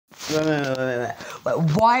Wait.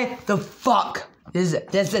 Why the fuck?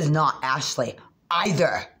 This is not Ashley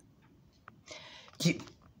either.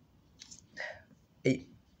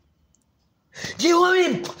 Do you want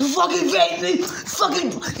me to fucking rape me? Fucking.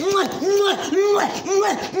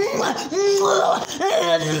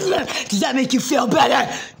 Does that make you feel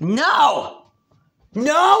better? No!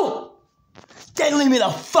 No! Then leave me the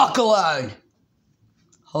fuck alone!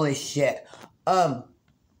 Holy shit. Do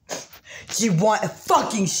you want a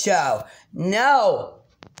fucking show? No!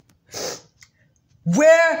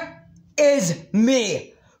 Where is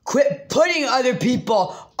me? Quit putting other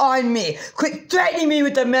people on me. Quit threatening me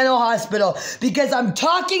with the mental hospital because I'm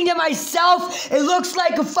talking to myself. It looks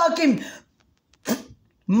like a fucking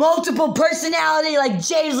multiple personality like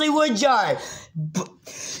James Lee Woodyard.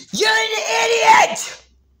 You're an idiot!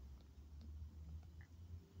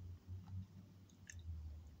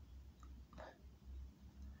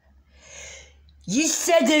 You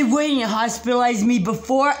said they wouldn't hospitalize me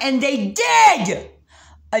before, and they did!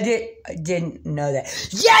 I didn't know that.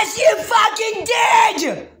 Yes, you fucking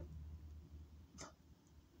did!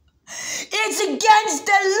 It's against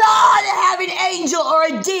the law to have an angel or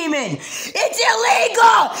a demon. It's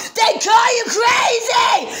illegal! They call you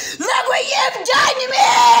crazy! Look what you've done to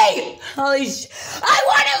me! Holy sh... I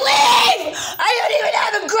want to leave! I don't even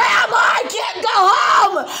have a grandma! I can't go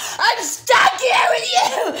home! I'm stuck here with you!